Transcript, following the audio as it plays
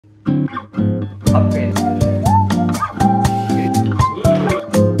Upgrade.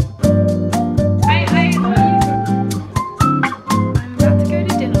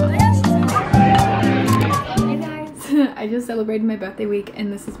 I just celebrated my birthday week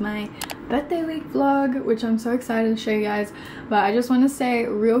and this is my birthday week vlog, which I'm so excited to show you guys. But I just want to say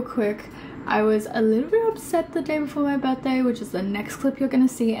real quick, I was a little bit upset the day before my birthday, which is the next clip you're gonna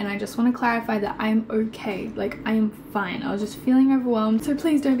see, and I just want to clarify that I'm okay. Like, I am fine. I was just feeling overwhelmed, so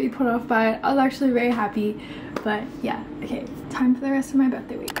please don't be put off by it. I was actually very happy, but yeah. Okay, time for the rest of my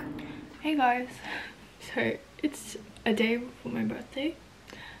birthday week. Hey guys, so it's a day before my birthday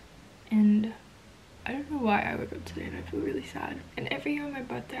and I don't know why I woke up today and I feel really sad. And every year on my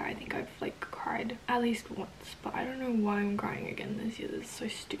birthday I think I've like cried at least once, but I don't know why I'm crying again this year. This is so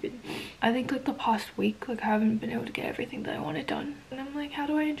stupid. I think like the past week, like I haven't been able to get everything that I wanted done, and I'm like, how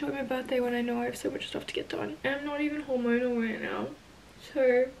do I enjoy my birthday when I know I have so much stuff to get done and I'm not even hormonal right now?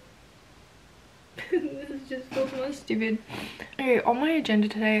 So this just feels more stupid. Okay, on my agenda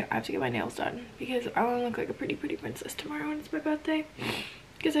today I have to get my nails done because I want to look like a pretty princess tomorrow when it's my birthday,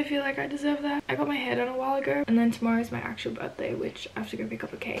 because I feel like I deserve that. I got my hair done a while ago, and then tomorrow is my actual birthday, which I have to go pick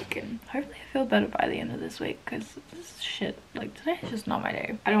up a cake, and hopefully I feel better by the end of this week, because this shit, like today is just not my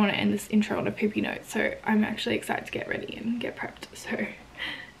day. I don't want to end this intro on a poopy note, so I'm actually excited to get ready and get prepped. So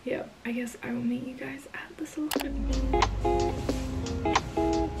yeah, I guess I will meet you guys at the salon.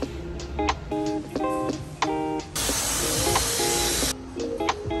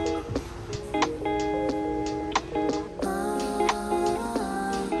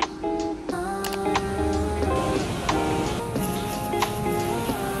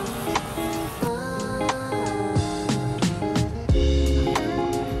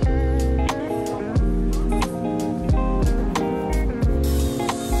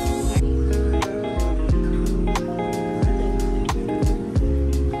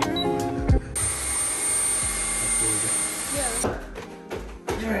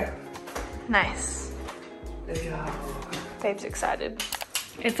 Nice. Babe's excited.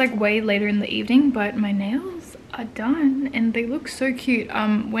 It's like way later in the evening, but my nails are done and they look so cute.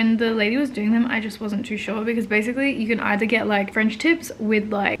 When the lady was doing them, I just wasn't too sure, because basically you can either get like French tips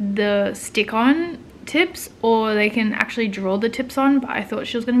with like the stick-on tips, or they can actually draw the tips on, but I thought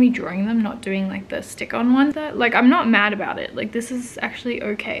she was going to be drawing them, not doing like the stick-on one. Like, I'm not mad about it, like this is actually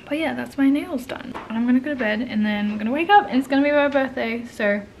okay. But yeah, that's my nails done, and I'm gonna go to bed and then I'm gonna wake up and it's gonna be my birthday.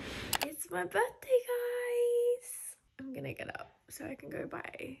 So it's my birthday, guys. I'm gonna get up so I can go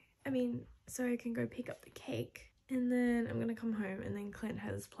so I can go pick up the cake, and then I'm gonna come home, and then Clint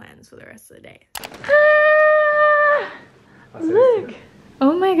has plans for the rest of the day. Look!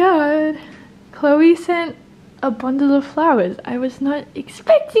 Oh my god, Chloe sent a bundle of flowers. I was not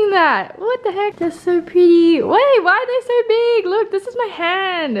expecting that. What the heck? They're so pretty. Wait, why are they so big? Look, this is my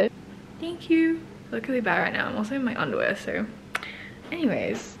hand. Thank you. Look really bad right now. I'm also in my underwear, so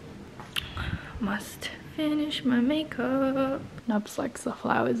anyways, must finish my makeup. Nubs likes the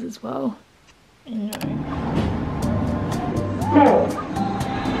flowers as well. Enjoy.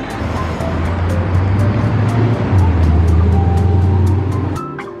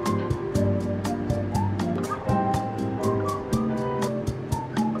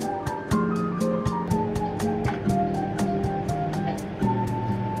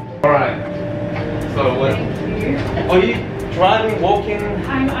 Alright. So what? Are you driving, walking?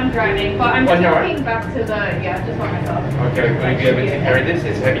 I'm driving, but I'm just walking back to the, yeah, just by myself. Okay, will you be able to carry this?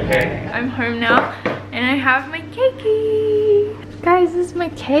 It's heavy cake. I'm home now, and I have my cakey. Guys, this is my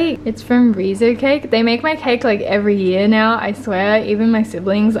cake. It's from Rizo Cake. They make my cake like every year now, I swear. Even my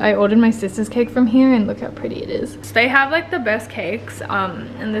siblings. I ordered my sister's cake from here, and look how pretty it is. So they have like the best cakes,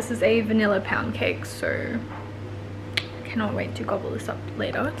 and this is a vanilla pound cake, so cannot wait to gobble this up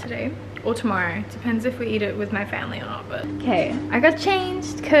later today or tomorrow. Depends if we eat it with my family or not. But okay, I got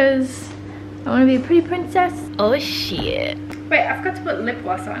changed because I want to be a pretty princess. Oh shit. Wait, I forgot to put lip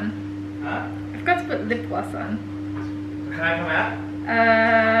gloss on. Huh? I forgot to put lip gloss on. Can I come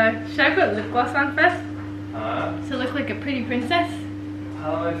out? Should I put lip gloss on first? To look like a pretty princess?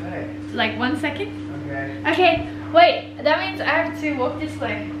 How long will it take? Like 1 second? Okay. Okay, wait, that means I have to walk this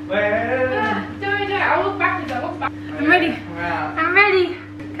way. Wait. Don't worry, I'll walk backwards, I'll walk back. I'm ready. Wow. I'm ready.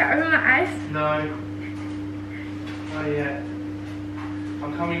 Can I open my eyes? No. Not yet.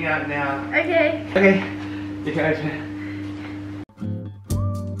 I'm coming out now. Okay. Okay. You can open it.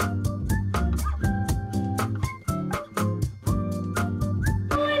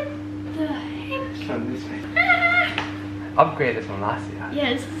 What the heck? Come this way. Upgraded from last year.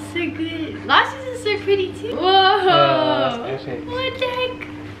 Yeah, this is so good. Last year's is so pretty too. Whoa! That's perfect. What the heck?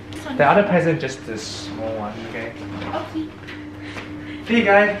 The other present, just the small one, okay? Okay. Here you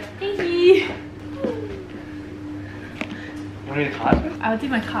go. Thank you. Want to do the card first? I'll do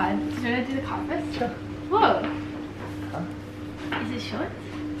my card. Should I do the card first? Sure. Whoa. Huh? Is it short?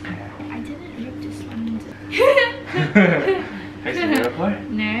 Yeah. I didn't rip this one. Have you seen the report?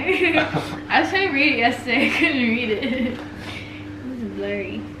 No. I was trying to read it yesterday. I couldn't read it. It was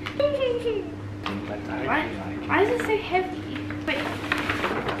blurry. Why is it so heavy? Wait.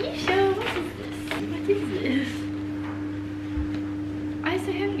 Are you sure? What is this? What is this? Why is it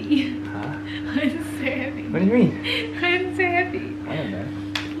so heavy? Huh? Why is it so heavy? What do you mean? Why is it so heavy? I don't know.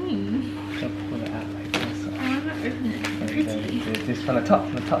 Just pull it out like this. I want to open it. Pretty. Just from the top,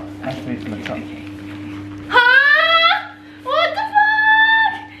 Has to be from the top. Okay. Huh? What the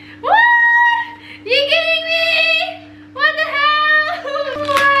fuck? What? You kidding me? What the hell?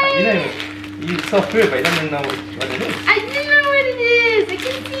 What? You saw through it, but you don't even know what it is. I didn't know what it is. I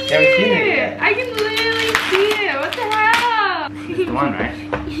can see You haven't seen it yet? I can literally see it. What the hell? It's the one, right?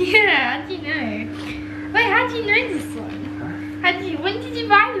 Yeah, how'd you know? Wait, how'd you know this one? Huh? When did you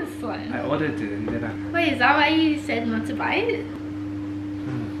buy this one? I ordered it and then I... Wait, is that why you said not to buy it?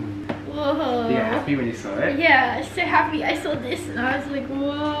 Whoa. You got happy when you saw it? Yeah, I was so happy. I saw this and I was like,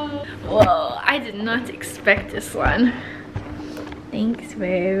 whoa. Whoa, I did not expect this one. Thanks,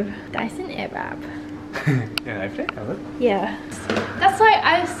 babe. Dyson Airwrap. Yeah, I think I would. Yeah. That's why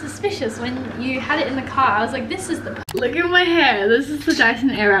I was suspicious when you had it in the car. I was like, this is the... Look at my hair. This is the Dyson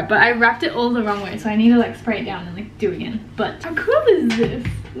Airwrap, but I wrapped it all the wrong way, so I need to like spray it down and like do it again. But how cool is this?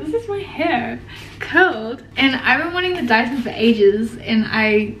 This is my hair. Curled. And I've been wanting the Dyson for ages, and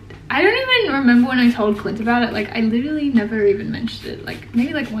I don't even remember when I told Clint about it. Like, I literally never even mentioned it. Like,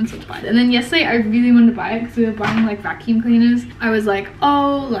 maybe like once or twice. And then yesterday, I really wanted to buy it because we were buying like vacuum cleaners. I was like,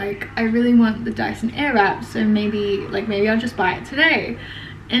 oh, like, I really want the Dyson Airwrap, so maybe I'll just buy it today.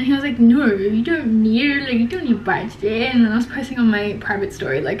 And he was like, no, you don't need it. Like, you don't need to buy it today. And then I was posting on my private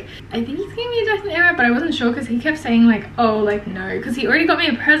story, like, I think he's giving me a Dyson Airwrap, but I wasn't sure because he kept saying like, oh, like, no, because he already got me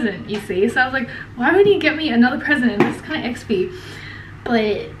a present, you see. So I was like, why would he get me another present? That's kind of XP.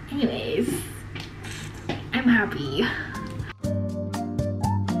 But anyways, I'm happy.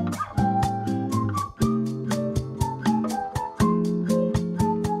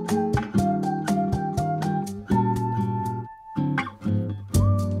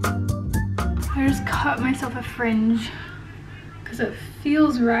 I just cut myself a fringe because it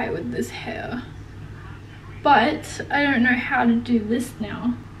feels right with this hair. But I don't know how to do this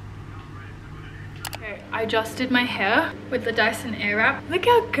now. I just did my hair with the Dyson Airwrap. Look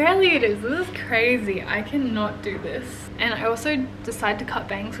how curly it is. This is crazy. I cannot do this. And I also decided to cut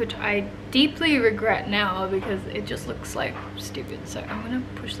bangs, which I deeply regret now because it just looks like stupid. So I'm gonna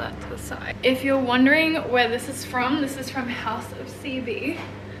push that to the side. If you're wondering where this is from House of CB.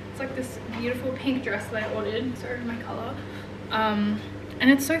 It's like this beautiful pink dress that I ordered. Sorry for my color. And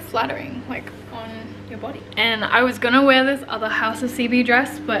it's so flattering, like on your body. And I was gonna wear this other House of CB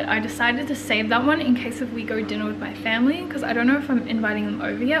dress, but I decided to save that one in case if we go dinner with my family, because I don't know if I'm inviting them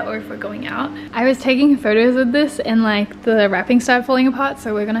over yet or if we're going out. I was taking photos of this and like the wrapping started falling apart,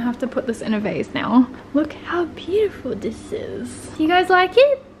 so we're gonna have to put this in a vase now. Look how beautiful this is. Do you guys like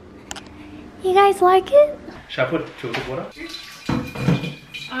it? You guys like it? Should I put filtered water? Yes.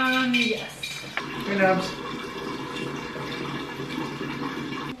 Hey, Nubs.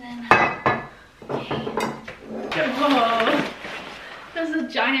 Whoa, there's a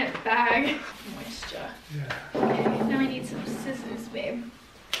giant bag. Moisture. Yeah. Okay, now I need some scissors, babe.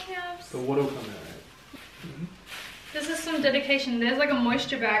 Yes. The water will come out, right? This is some dedication. There's like a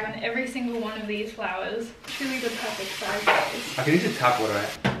moisture bag on every single one of these flowers. Truly the perfect size. I can use a tap water,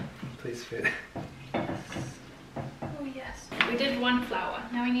 right? Please fit. Oh yes. We did one flower.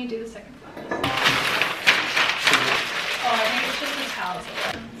 Now we need to do the second flower. Oh, I think it's just the towels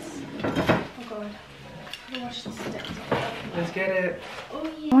at once. Oh god. Wash the steps. Let's get it. Oh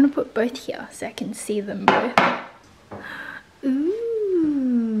yeah. I want to put both here so I can see them both. Ooh.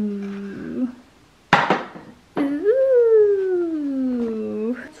 Ooh.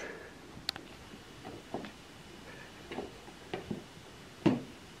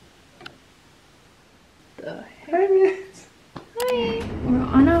 The heck? Hi. We're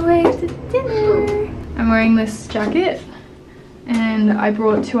on our way to dinner. I'm wearing this jacket. And I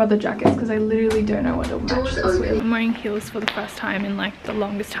brought 2 other jackets because I literally don't know what to match this with. I'm wearing heels for the first time in like the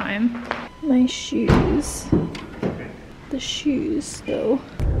longest time. My shoes. The shoes still.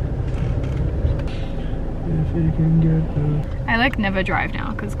 I like never drive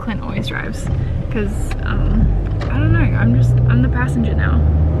now because Clint always drives. Because, I don't know, I'm the passenger now.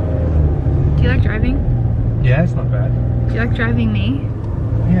 Do you like driving? Yeah, it's not bad. Do you like driving me?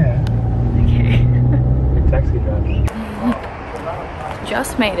 Yeah. Okay. Taxi driver.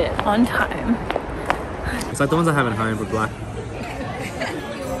 just made it on time. It's like the ones I have at home, but black.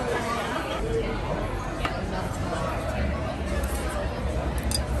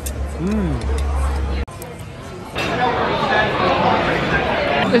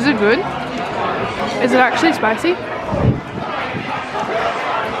 Is it good? Is it actually spicy?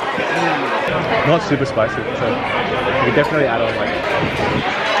 Not super spicy, so you can definitely add on like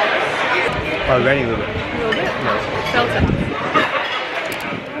already a little bit. A little bit? Yeah. Felt it.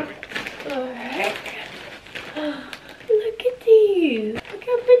 Oh heck. Look at these. Look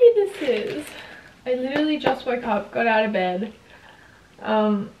how pretty this is. I literally just woke up, got out of bed.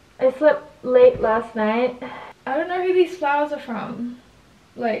 I slept late last night. I don't know who these flowers are from.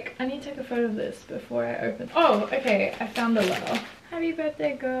 Like, I need to take a photo of this before I open. Oh, okay, I found the letter. Happy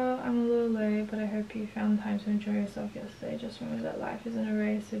birthday, girl. I'm a little late, but I hope you found time to enjoy yourself yesterday. Just remember that life isn't a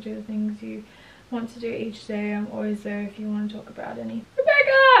race, so do the things you want to do each day. I'm always there if you want to talk about any.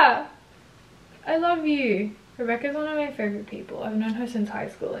 Rebecca! I love you. Rebecca's one of my favorite people. I've known her since high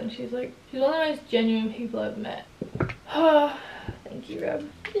school, and she's one of the most genuine people I've met. Oh, thank you, Reb.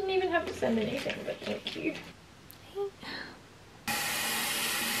 I didn't even have to send anything, but thank you.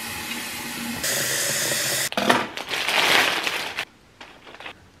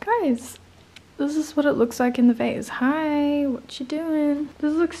 Guys, this is what it looks like in the vase. Hi, what you doing?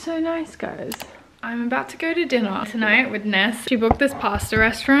 This looks so nice, guys. I'm about to go to dinner tonight with Ness. She booked this pasta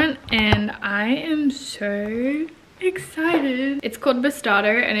restaurant and I am so excited. It's called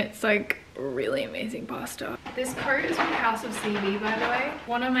Bastardo and it's like really amazing pasta. This coat is from House of CB, by the way.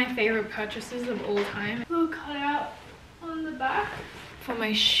 One of my favorite purchases of all time. A little cutout on the back. For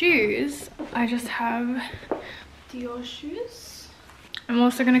my shoes, I just have Dior shoes. I'm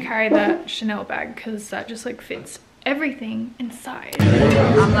also gonna carry that Chanel bag because that just like fits everything inside.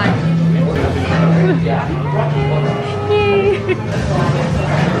 I'm like, yay!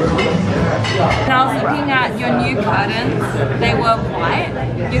 And I was looking at your new curtains. They were white.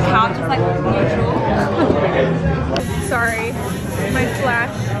 Your couch is like neutral. Sorry, my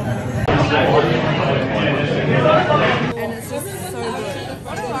flash. And it's just so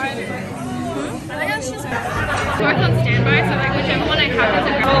good. I think it's just both on standby, so like whichever one I have is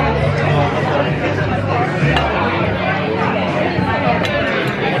a girl.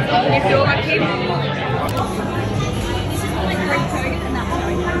 You feel lucky?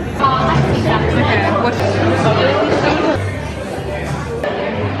 Okay, what?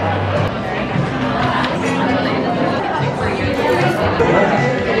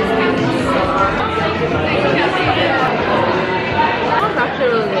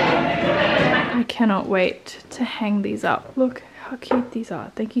 I cannot wait to hang these up. Look how cute these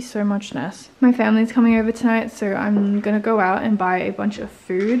are. Thank you so much, Ness. My family's coming over tonight, so I'm gonna go out and buy a bunch of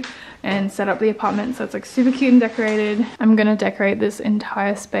food and set up the apartment so it's like super cute and decorated. I'm gonna decorate this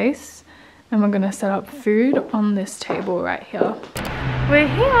entire space and we're gonna set up food on this table right here. We're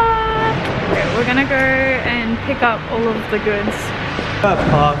here! Okay, we're gonna go and pick up all of the goods.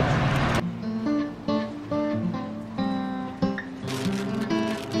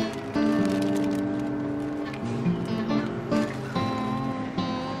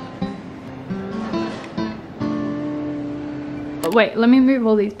 Wait, let me move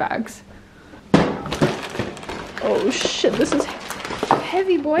all these bags. Oh shit, this is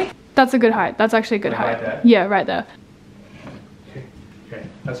heavy, boy. That's a good height. That's actually a good height. Right there? Yeah, right there. Okay, okay,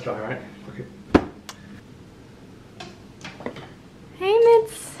 that's dry, right? Okay. Hey,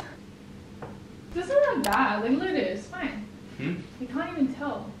 Mitz. This isn't bad. Like, look at it. It's fine. Hmm? You can't even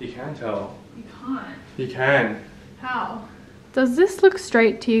tell. You can tell. You can't. You can. How? Does this look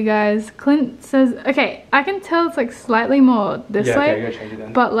straight to you guys? Clint says, okay, I can tell it's like slightly more this way, okay, I'm gonna change it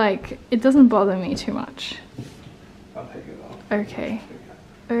then. but like it doesn't bother me too much. I'll take it off. Okay.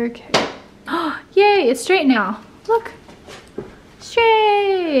 Okay. Oh, yay, it's straight now. Look.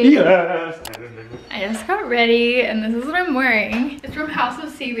 Straight. Yes! I just got ready and this is what I'm wearing. It's from House of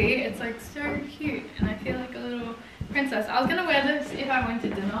CB. It's like so cute and I feel like a little princess. I was gonna wear this if I went to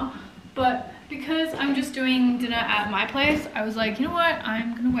dinner, but because I'm just doing dinner at my place, I was like, you know what,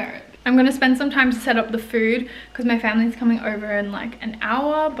 I'm gonna wear it. I'm gonna spend some time to set up the food because my family's coming over in like an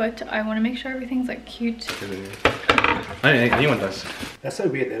hour, but I want to make sure everything's like cute. I don't think anyone does. That's so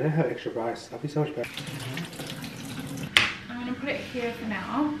weird, they don't have extra rice. That'd be so much better. I'm gonna put it here for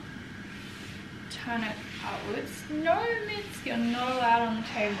now. Turn it outwards. No, Mitz, you're not allowed on the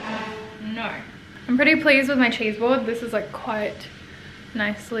table. No. I'm pretty pleased with my cheese board. This is like quite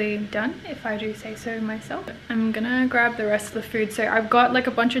nicely done, if I do say so myself. I'm gonna grab the rest of the food. So I've got like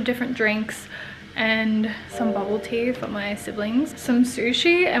a bunch of different drinks and some bubble tea for my siblings, some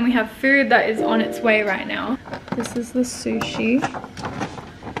sushi, and we have food that is on its way right now. This is the sushi.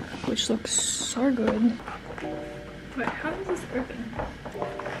 which looks so good. Wait, how does this open?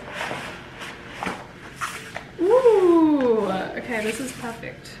 Ooh, okay, this is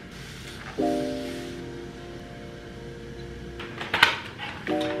perfect.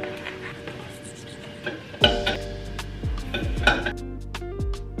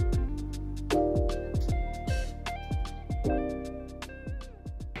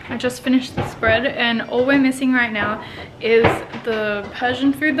 I just finished the spread and all we're missing right now is the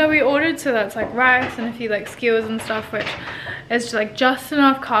Persian food that we ordered. So that's like rice and a few like skewers and stuff, which is like just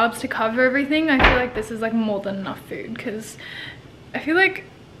enough carbs to cover everything. I feel like this is like more than enough food, because I feel like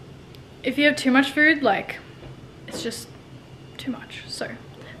if you have too much food, like it's just too much. So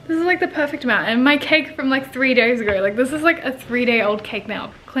this is like the perfect amount. And my cake from like 3 days ago, like this is like a 3-day-old cake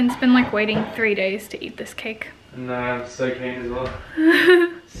now. Clint's been like waiting 3 days to eat this cake. No, I'm so keen as well.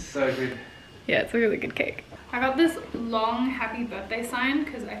 So good. Yeah, it's a really good cake. I got this long happy birthday sign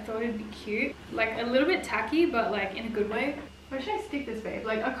because I thought it'd be cute. Like a little bit tacky, but like in a good way. Where should I stick this, babe?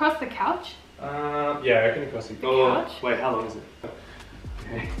 Like across the couch? Yeah, I reckon across the couch? Wait, how long is it?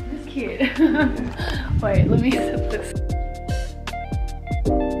 Okay. It's cute. Wait, let me set this.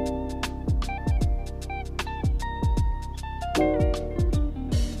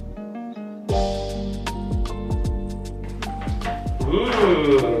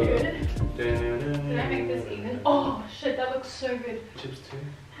 Ooh. Did I make this even? Oh shit, that looks so good. Chips too.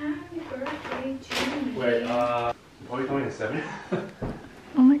 Happy birthday to me. Wait, probably coming at 7.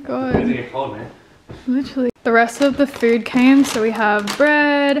 Oh my god. It's getting cold, man. Literally. The rest of the food came, so we have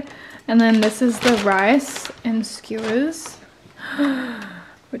bread, and then this is the rice and skewers,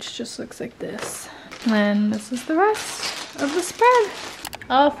 which just looks like this. And then this is the rest of the spread.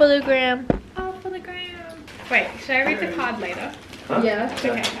 All for the gram. All for the gram. Wait, should I read the card later? Huh? Yeah.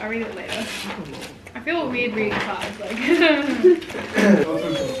 Okay, I'll read it later. I feel weird reading cards, like. It's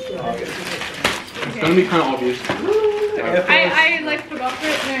gonna be kind of obvious. I like forgot for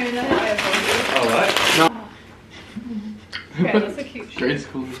it. No, that's why I apologize. Oh, what? No. Okay, that's a cute shoe. Grade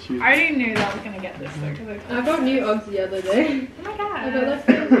school shoes. I already knew that I was gonna get this though, because I got new Uggs the other day. oh my god. I got like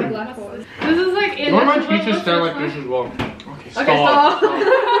the black ones. This is like You want my teachers stand like this as well? Okay, stop. Okay,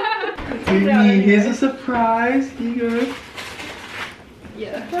 stop. Baby, here's a surprise. Here you go.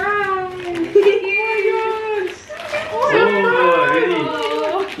 Yeah. Surprise! Oh, really?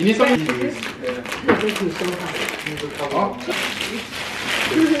 You need something?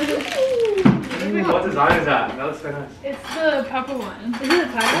 What design is that? That looks so nice. It's the purple one. Is it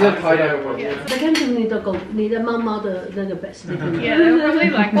a tie? Is that tie-dye one? Yeah. 跟住你的貓貓的那個 best Yeah, they were probably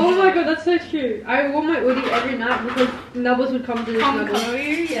like, Oh my god, that's so cute. I wore my hoodie every night because Nubbles would come to this come Nubbles. color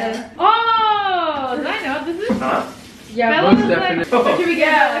you? Yeah. Oh, did I know what this is? Huh? Yeah, Bella Most was like, definitely. should we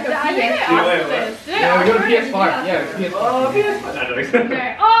get yeah, like a I think I PS? asked Wait, this. Did I Yeah, we ask got a for it? PS5. Yeah, PS5. Oh, PS5. No, jokes. Okay.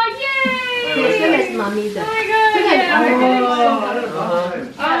 Oh, yay! Same as mommy Oh the. my god, yeah.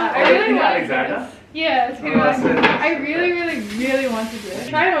 I really wanted Alexander? this. Yeah, it's pretty Oh, much. that's it. I really wanted this.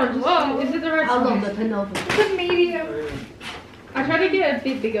 Try it on. Whoa. Is it the right How long size? the turnover? It's a medium. I tried to get a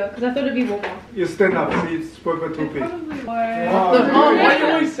bit bigger because I thought it'd be warmer. You stand up, see it's proper too big. Probably What the fuck? Why do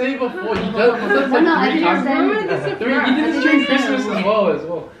you always say before? You done No, I didn't times. say. You did this during Christmas as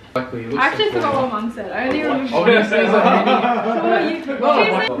well. Exactly. I actually forgot what mom said. I only remember. Oh, yeah, says that. You forgot.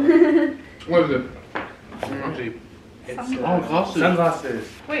 What was it? Actually. Oh, glasses. Sunglasses.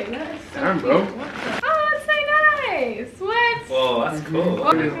 Wait, that is so Damn, cute. bro. What the? Oh, it's so nice. What? Whoa, that's cool.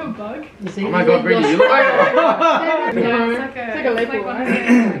 What? Is it a bug? You see? Oh my god, Brittany, you look like Yeah, it's like a label, one right?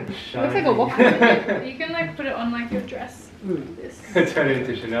 of those, It looks like a walker. you can like put it on like your dress. This. Turn it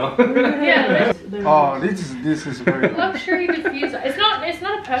into Chanel. Yeah, Oh, this is very. luxury diffuser. It's not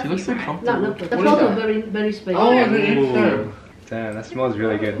a perfume. She looks so right? comfortable. No, the What is photo that? very special. Oh, yeah. no. Damn, that smells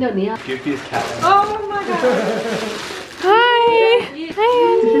really good. No, 你要 Goofy's cat. Oh my god. Hi.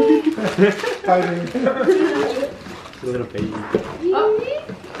 Hi, Andy. Little baby.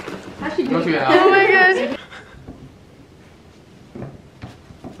 How's she Must doing? be Oh out. my god.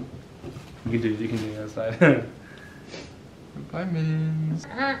 You can do it outside. Bye, Mins.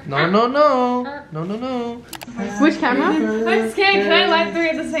 No. Which camera? I'm scared. Can I light 3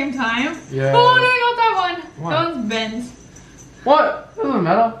 at the same time? Yeah. Oh no, not that one. What? That one's Ben's. What? Doesn't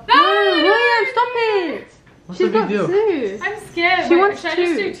matter. No, William, stop it! What's She's the big got deal? 2. I'm scared. She Wait, wants should I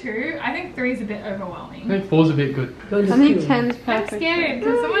just 2. do 2? I think 3 is a bit I overwhelming. think 4's a bit good. going to I think queue. 10's I'm perfect. scared.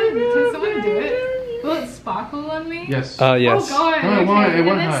 Can someone do it? Will it sparkle on me? Yes. Yes. Oh god. No, it Okay. won't, it And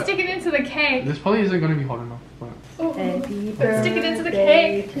won't then hurt. stick it into the cake. This probably isn't going to be hot enough. But Happy Stick it into the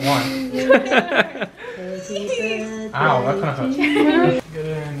cake. one. birthday. Ow, that kind of hurts. Get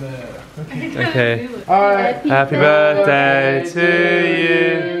it in there. Okay. Alright. Happy birthday to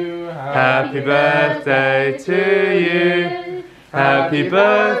you. Happy birthday to you. Happy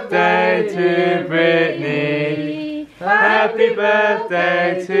birthday to Brittany. Happy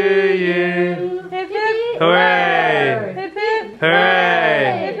birthday to you. Hooray!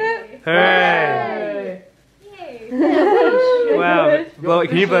 Hooray! Hooray! Wow. Well,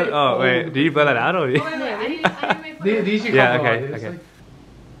 can you blow? Oh wait, do you blow that out or? I need These you Yeah. come Okay. out. It's Okay.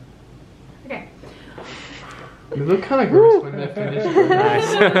 Okay. They look kind of gross when they're finished.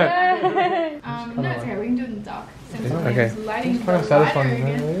 Nice. No, it's okay. We can do it in the dark. Since Okay. it's lighting It's kind of the lighter satisfying.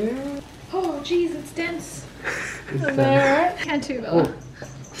 again. Oh, jeez, it's dense. It's Can't too, Bella.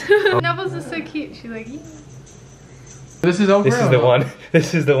 Neville's is so cute. She's like, yeah. This is over. This is the one.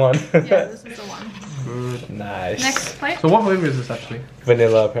 This is the one. Yeah, this is the one. Good. Nice. Next plate. So what flavor is this actually?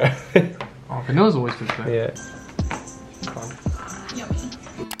 Vanilla apparently. Oh, vanilla's always good though. Yeah. Fun.